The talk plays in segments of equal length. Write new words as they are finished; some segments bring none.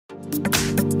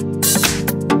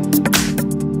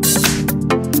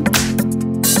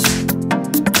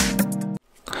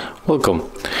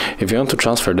Welcome. If you want to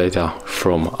transfer data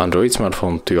from Android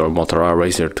smartphone to your Motorola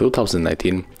Razr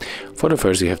 2019, for the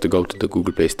first you have to go to the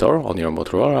Google Play Store on your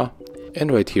Motorola,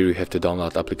 and right here you have to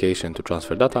download application to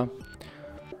transfer data.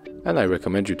 And I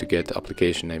recommend you to get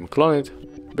application name Clone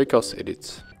It, because it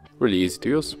is really easy to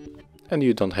use and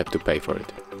you don't have to pay for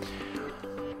it.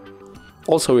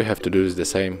 Also, we have to do this the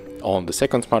same on the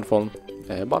second smartphone,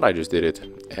 but I just did it,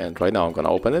 and right now I'm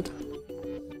gonna open it.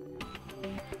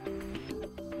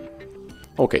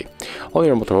 Okay, on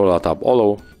your Motorola, tap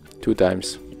Allow 2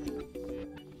 times.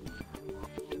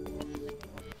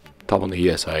 Tap on the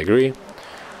Yes, I agree.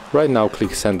 Right now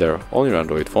click Sender on your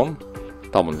Android phone.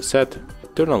 Tap on the Set,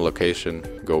 turn on Location,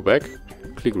 go back,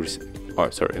 click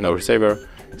no receiver,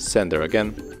 Sender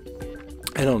again.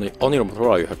 And on your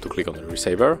Motorola you have to click on the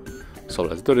receiver. So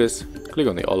let's do this. Click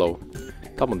on the Allow,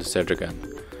 tap on the Search again.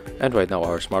 And right now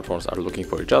our smartphones are looking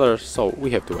for each other, so we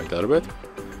have to wait a little bit.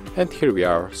 And here we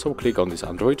are, so click on this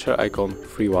Android share icon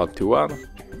 3121,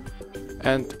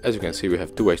 and as you can see we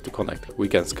have 2 ways to connect. We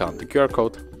can scan the QR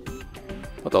code,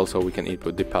 but also we can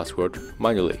input the password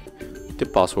manually. The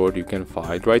password you can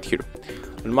find right here.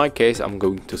 In my case I'm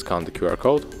going to scan the QR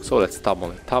code, so let's tap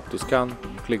on the Tap to scan,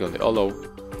 click on the Allow,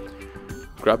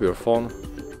 grab your phone,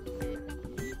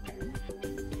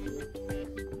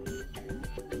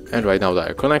 and right now they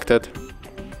are connected.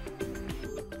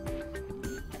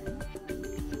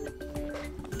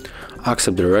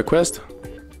 Accept the request,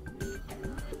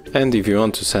 and if you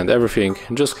want to send everything,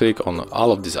 just click on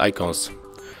all of these icons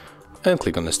and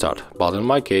click on the Start. But in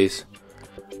my case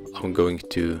I'm going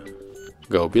to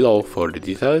go below for the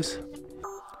details.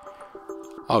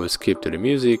 I will skip to the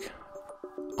music,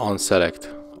 unselect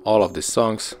all of these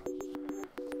songs,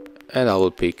 and I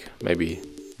will pick maybe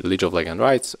League of Legends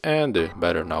Rights and the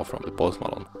Better Now from the Post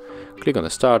Malone. Click on the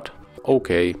Start,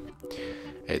 OK,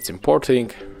 it's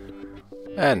importing,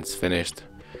 and it's finished.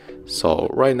 So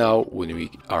right now when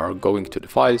we are going to the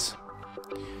files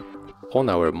on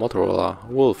our Motorola,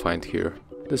 we'll find here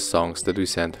the songs that we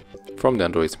sent from the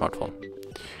Android smartphone,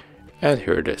 and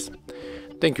here it is.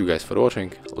 Thank you guys for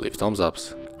watching. Leave thumbs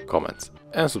ups, comments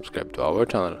and subscribe to our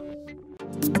channel.